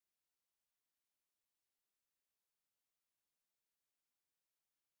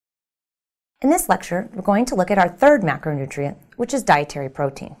In this lecture, we're going to look at our third macronutrient, which is dietary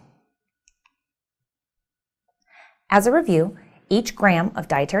protein. As a review, each gram of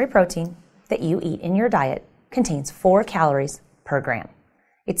dietary protein that you eat in your diet contains 4 calories per gram.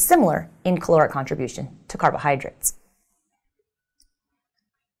 It's similar in caloric contribution to carbohydrates.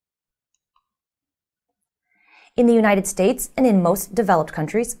 In the United States and in most developed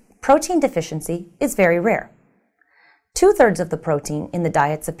countries, protein deficiency is very rare. 2/3 of the protein in the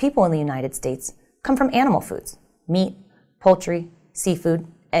diets of people in the United States come from animal foods: meat, poultry, seafood,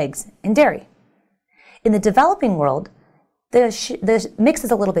 eggs, and dairy. In the developing world, the mix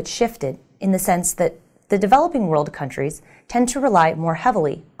is a little bit shifted in the sense that the developing world countries tend to rely more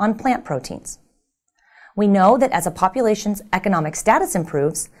heavily on plant proteins. We know that as a population's economic status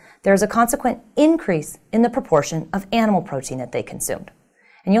improves, there is a consequent increase in the proportion of animal protein that they consumed.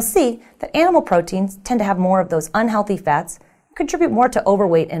 And you'll see that animal proteins tend to have more of those unhealthy fats and contribute more to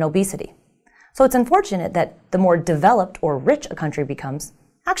overweight and obesity. So it's unfortunate that the more developed or rich a country becomes,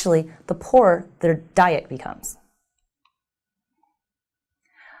 actually, the poorer their diet becomes.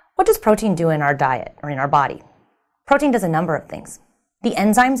 What does protein do in our diet or in our body? Protein does a number of things. The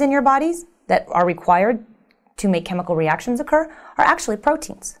enzymes in your bodies that are required to make chemical reactions occur are actually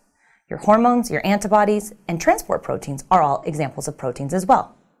proteins. Your hormones, your antibodies, and transport proteins are all examples of proteins as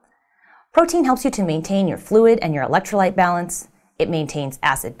well. Protein helps you to maintain your fluid and your electrolyte balance. It maintains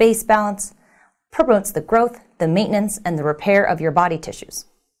acid-base balance, promotes the growth, the maintenance, and the repair of your body tissues.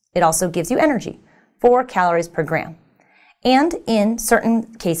 It also gives you energy, 4 calories per gram, and in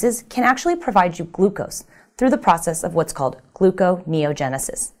certain cases can actually provide you glucose through the process of what's called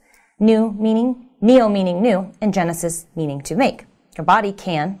gluconeogenesis. Neo meaning new, and genesis meaning to make. Your body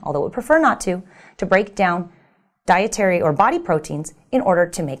can, although it would prefer not to break down dietary or body proteins in order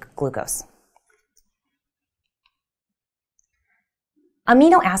to make glucose.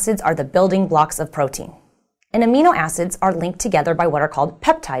 Amino acids are the building blocks of protein, and amino acids are linked together by what are called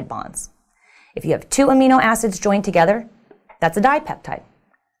peptide bonds. If you have 2 amino acids joined together, that's a dipeptide.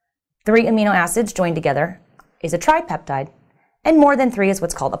 3 amino acids joined together is a tripeptide, and more than 3 is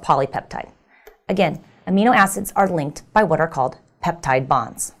what's called a polypeptide. Again, amino acids are linked by what are called peptide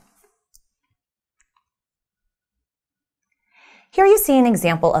bonds. Here you see an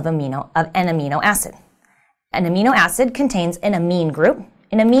example of an amino acid. An amino acid contains an amine group.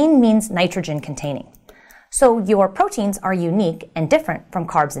 An amine means nitrogen containing. So your proteins are unique and different from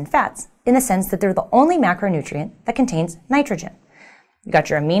carbs and fats in the sense that they're the only macronutrient that contains nitrogen. You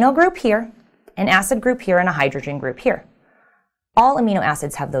got your amino group here, an acid group here, and a hydrogen group here. All amino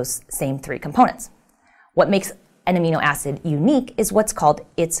acids have those same 3 components. What makes an amino acid unique is what's called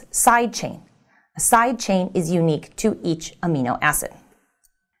its side chain. A side chain is unique to each amino acid.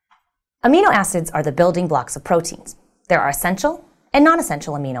 Amino acids are the building blocks of proteins. There are essential and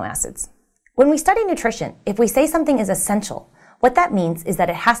non-essential amino acids. When we study nutrition, if we say something is essential, what that means is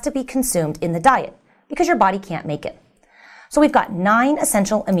that it has to be consumed in the diet because your body can't make it. So we've got 9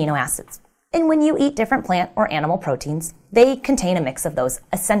 essential amino acids. And when you eat different plant or animal proteins, they contain a mix of those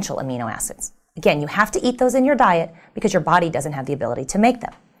essential amino acids. Again, you have to eat those in your diet because your body doesn't have the ability to make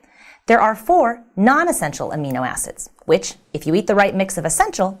them. There are 4 non-essential amino acids, which, if you eat the right mix of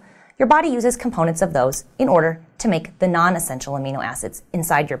essential, your body uses components of those in order to make the non-essential amino acids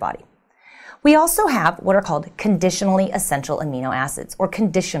inside your body. We also have what are called conditionally essential amino acids, or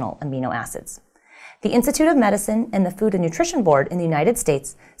conditional amino acids. The Institute of Medicine and the Food and Nutrition Board in the United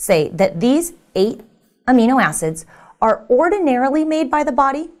States say that these 8 amino acids are ordinarily made by the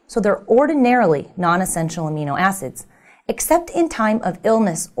body, so they're ordinarily non-essential amino acids, except in time of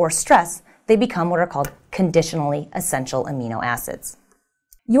illness or stress, they become what are called conditionally essential amino acids.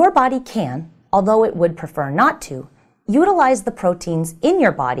 Your body can, although it would prefer not to, utilize the proteins in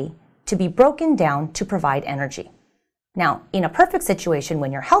your body to be broken down to provide energy. Now, in a perfect situation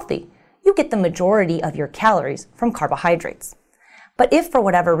when you're healthy, you get the majority of your calories from carbohydrates. But if for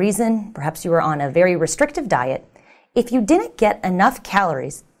whatever reason, perhaps you were on a very restrictive diet, if you didn't get enough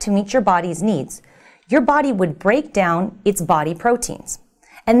calories to meet your body's needs, your body would break down its body proteins.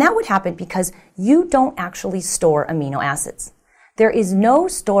 And that would happen because you don't actually store amino acids. There is no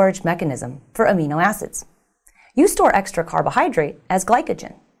storage mechanism for amino acids. You store extra carbohydrate as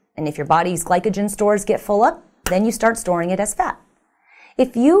glycogen. And if your body's glycogen stores get full up, then you start storing it as fat.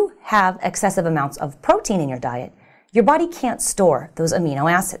 If you have excessive amounts of protein in your diet, your body can't store those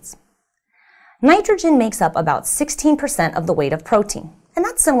amino acids. Nitrogen makes up about 16% of the weight of protein, and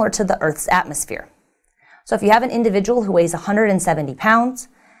that's similar to the Earth's atmosphere. So if you have an individual who weighs 170 pounds,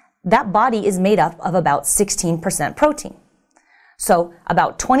 that body is made up of about 16% protein. So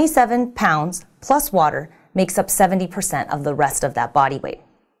about 27 pounds plus water makes up 70% of the rest of that body weight.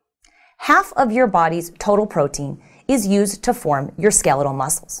 Half of your body's total protein is used to form your skeletal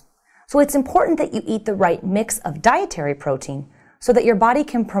muscles. So it's important that you eat the right mix of dietary protein so that your body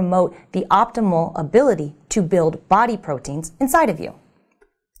can promote the optimal ability to build body proteins inside of you.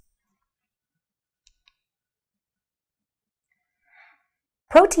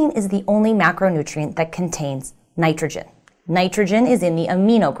 Protein is the only macronutrient that contains nitrogen. Nitrogen is in the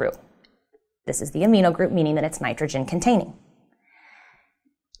amino group. This is the amino group, meaning that it's nitrogen containing.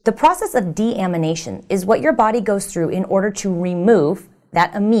 The process of deamination is what your body goes through in order to remove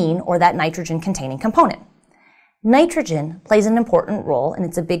that amine or that nitrogen containing component. Nitrogen plays an important role, and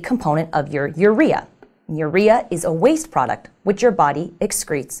it's a big component of your urea. Urea is a waste product which your body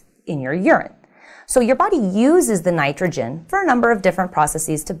excretes in your urine. So your body uses the nitrogen for a number of different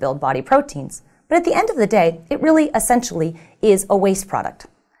processes to build body proteins. But at the end of the day, it really essentially is a waste product.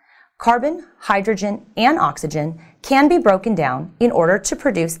 Carbon, hydrogen, and oxygen can be broken down in order to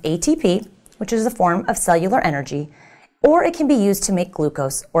produce ATP, which is a form of cellular energy, or it can be used to make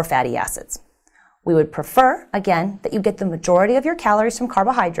glucose or fatty acids. We would prefer, again, that you get the majority of your calories from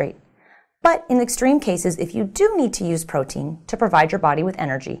carbohydrate. But in extreme cases, if you do need to use protein to provide your body with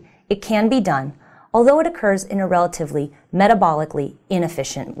energy, it can be done, although it occurs in a relatively metabolically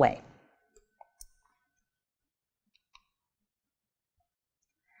inefficient way.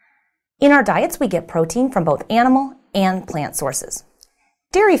 In our diets, we get protein from both animal and plant sources.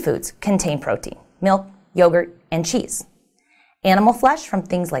 Dairy foods contain protein: milk, yogurt, and cheese. Animal flesh from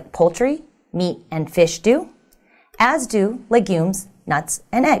things like poultry, meat, and fish do, as do legumes, nuts,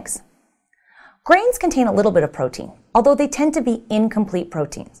 and eggs. Grains contain a little bit of protein, although they tend to be incomplete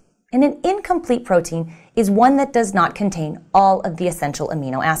proteins. And an incomplete protein is one that does not contain all of the essential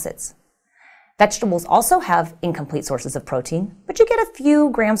amino acids. Vegetables also have incomplete sources of protein, but you get a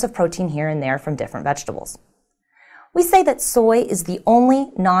few grams of protein here and there from different vegetables. We say that soy is the only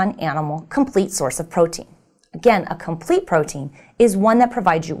non-animal complete source of protein. Again, a complete protein is one that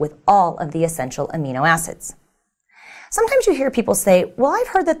provides you with all of the essential amino acids. Sometimes you hear people say, well, I've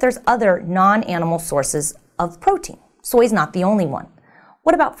heard that there's other non-animal sources of protein. Soy is not the only one.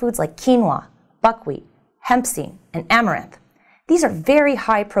 What about foods like quinoa, buckwheat, hemp seed, and amaranth? These are very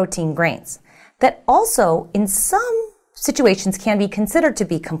high protein grains that also, in some situations, can be considered to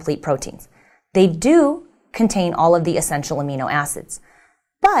be complete proteins. They do contain all of the essential amino acids.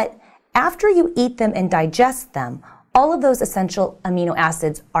 But after you eat them and digest them, all of those essential amino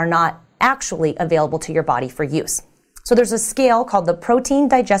acids are not actually available to your body for use. So there's a scale called the Protein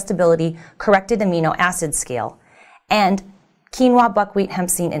Digestibility Corrected Amino Acid Scale, and quinoa, buckwheat,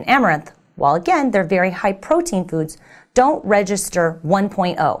 hemp seed, and amaranth, while again they're very high protein foods, don't register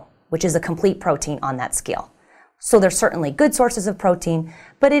 1.0, which is a complete protein on that scale. So they're certainly good sources of protein,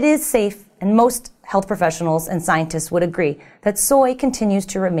 but it is safe, and most health professionals and scientists would agree that soy continues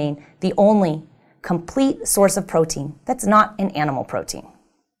to remain the only complete source of protein that's not an animal protein.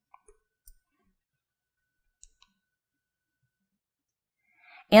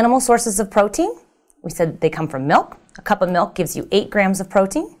 Animal sources of protein, we said they come from milk. A cup of milk gives you 8 grams of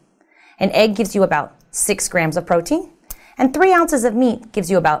protein. An egg gives you about 6 grams of protein. And 3 ounces of meat gives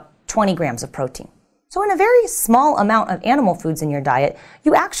you about 20 grams of protein. So in a very small amount of animal foods in your diet,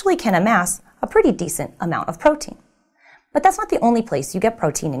 you actually can amass a pretty decent amount of protein. But that's not the only place you get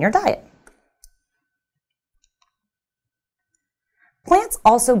protein in your diet. Plants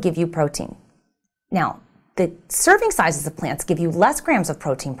also give you protein. Now, the serving sizes of plants give you less grams of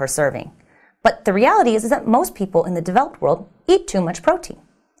protein per serving. But the reality is that most people in the developed world eat too much protein.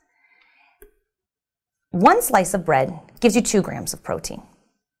 1 slice of bread gives you 2 grams of protein.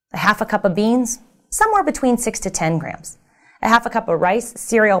 A half a cup of beans, somewhere between 6 to 10 grams. A half a cup of rice,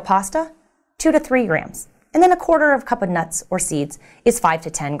 cereal, pasta, 2 to 3 grams. And then a quarter of a cup of nuts or seeds is 5 to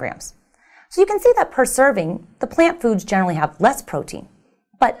 10 grams. So you can see that per serving, the plant foods generally have less protein.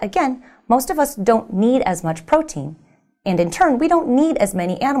 But again, most of us don't need as much protein. And in turn, we don't need as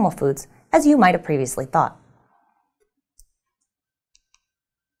many animal foods as you might have previously thought.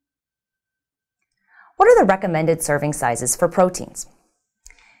 What are the recommended serving sizes for proteins?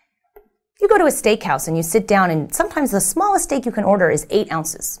 You go to a steakhouse and you sit down, and sometimes the smallest steak you can order is 8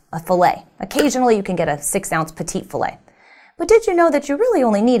 ounces, a filet. Occasionally you can get a 6-ounce petite filet. But did you know that you really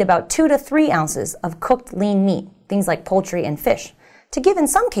only need about 2 to 3 ounces of cooked lean meat, things like poultry and fish, to give in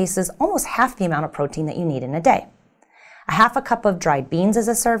some cases almost half the amount of protein that you need in a day? A half a cup of dried beans is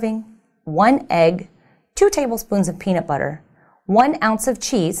a serving, 1 egg, 2 tablespoons of peanut butter, 1 ounce of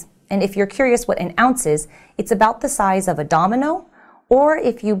cheese, and if you're curious what an ounce is, it's about the size of a domino, or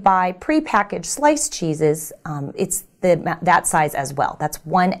if you buy pre-packaged sliced cheeses, it's that size as well. That's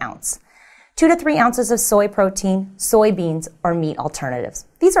 1 ounce. 2 to 3 ounces of soy protein, soybeans, or meat alternatives.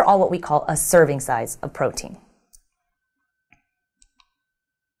 These are all what we call a serving size of protein.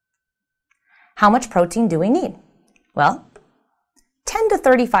 How much protein do we need? Well, 10 to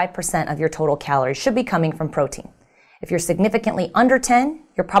 35% of your total calories should be coming from protein. If you're significantly under 10,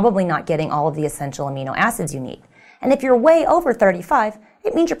 you're probably not getting all of the essential amino acids you need. And if you're way over 35,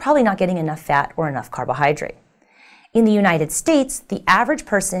 it means you're probably not getting enough fat or enough carbohydrate. In the United States, the average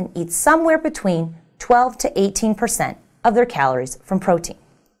person eats somewhere between 12 to 18% of their calories from protein.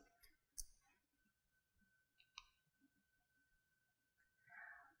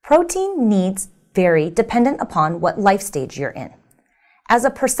 Protein needs vary dependent upon what life stage you're in. As a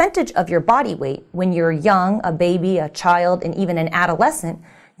percentage of your body weight, when you're young, a baby, a child, and even an adolescent,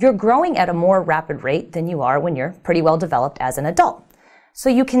 you're growing at a more rapid rate than you are when you're pretty well developed as an adult. So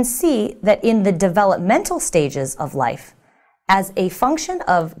you can see that in the developmental stages of life, as a function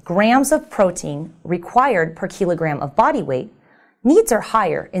of grams of protein required per kilogram of body weight, needs are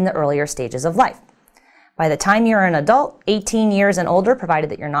higher in the earlier stages of life. By the time you're an adult, 18 years and older, provided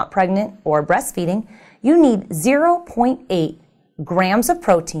that you're not pregnant or breastfeeding, you need 0.8 grams of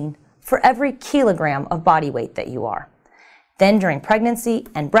protein for every kilogram of body weight that you are. Then during pregnancy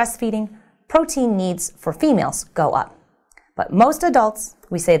and breastfeeding, protein needs for females go up. But most adults,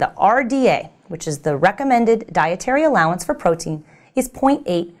 we say the RDA, which is the recommended dietary allowance for protein, is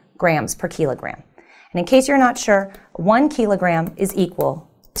 0.8 grams per kilogram. And in case you're not sure, 1 kilogram is equal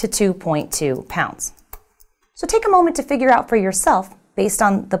to 2.2 pounds. So take a moment to figure out for yourself, based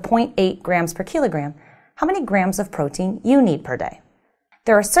on the 0.8 grams per kilogram, how many grams of protein you need per day.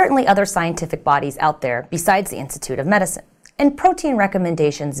 There are certainly other scientific bodies out there besides the Institute of Medicine, and protein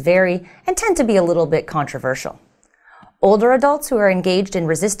recommendations vary and tend to be a little bit controversial. Older adults who are engaged in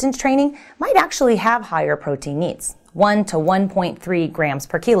resistance training might actually have higher protein needs, 1 to 1.3 grams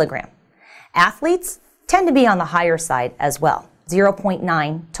per kilogram. Athletes tend to be on the higher side as well,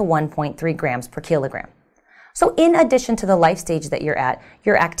 0.9 to 1.3 grams per kilogram. So in addition to the life stage that you're at,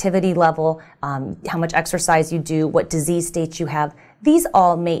 your activity level, how much exercise you do, what disease states you have, these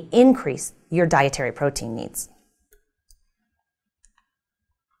all may increase your dietary protein needs.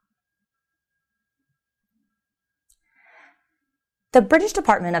 The British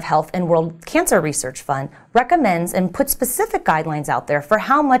Department of Health and World Cancer Research Fund recommends and puts specific guidelines out there for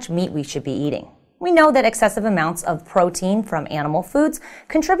how much meat we should be eating. We know that excessive amounts of protein from animal foods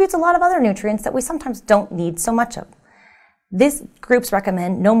contributes a lot of other nutrients that we sometimes don't need so much of. These groups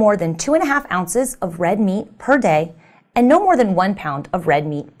recommend no more than 2.5 ounces of red meat per day and no more than 1 pound of red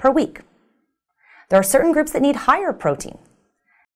meat per week. There are certain groups that need higher protein,